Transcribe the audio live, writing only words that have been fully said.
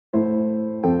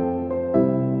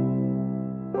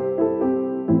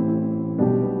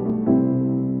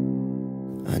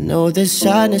know there's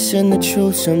sadness in the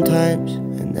truth sometimes,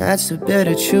 and that's the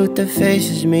bitter truth that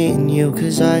faces me and you.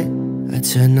 Cause I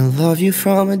tend to love you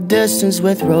from a distance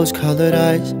with rose-colored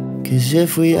eyes. Cause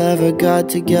if we ever got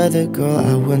together, girl,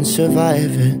 I wouldn't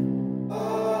survive it.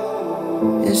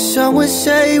 And some would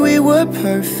say we were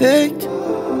perfect,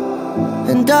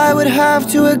 and I would have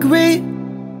to agree.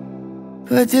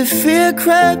 But the fear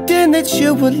crept in that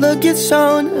you would look at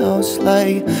someone else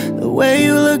like the way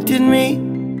you looked at me.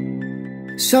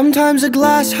 Sometimes a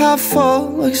glass half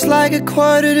full looks like a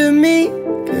quarter to me.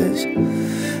 Cause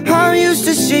I'm used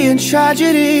to seeing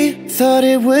tragedy. Thought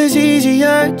it was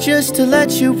easier just to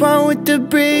let you run with the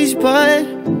breeze. But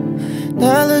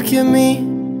now look at me.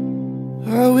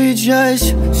 Are we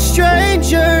just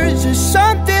strangers or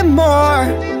something more?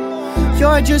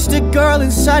 You're just a girl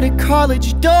inside a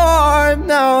college dorm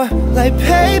now. Like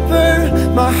paper,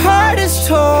 my heart is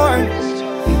torn.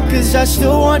 Cause I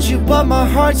still want you, but my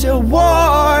heart's at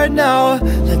war now.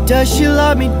 Like, does she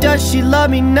love me, does she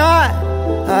love me not?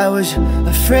 I was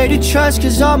afraid to trust,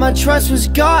 cause all my trust was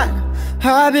gone.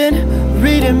 I've been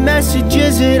reading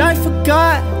messages that I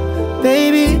forgot.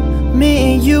 Baby,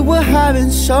 me and you were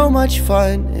having so much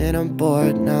fun, and I'm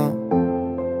bored now.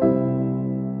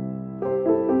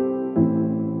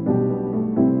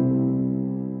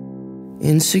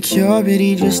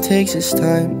 Insecurity just takes its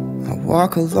time. I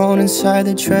walk alone inside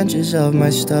the trenches of my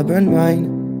stubborn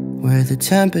mind, where the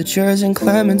temperature's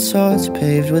inclement, so it's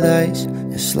paved with ice.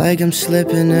 It's like I'm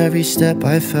slipping every step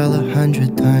I fell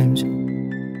 100 times.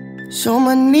 So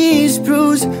my knees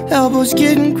bruised, elbows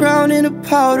getting ground into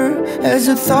powder, as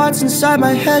the thoughts inside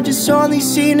my head just only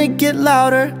seem to get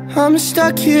louder. I'm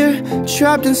stuck here,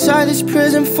 trapped inside this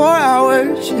prison for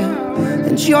hours, yeah.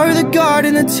 And you're the guard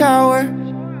in the tower.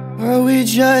 Are we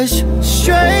just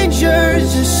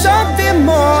strangers or something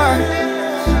more?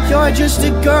 You're just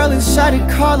a girl inside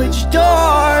a college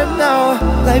dorm now.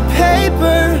 Like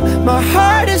paper, my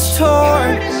heart is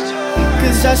torn.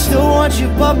 Cause I still want you,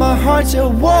 but my heart's at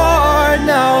war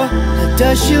now.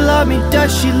 Does she love me,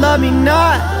 does she love me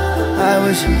not? I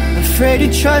was afraid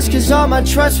to trust, cause all my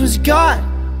trust was gone.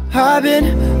 I've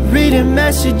been reading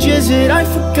messages that I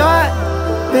forgot.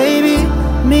 Baby,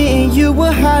 me and you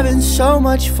were having so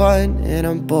much fun, and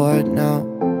I'm bored now.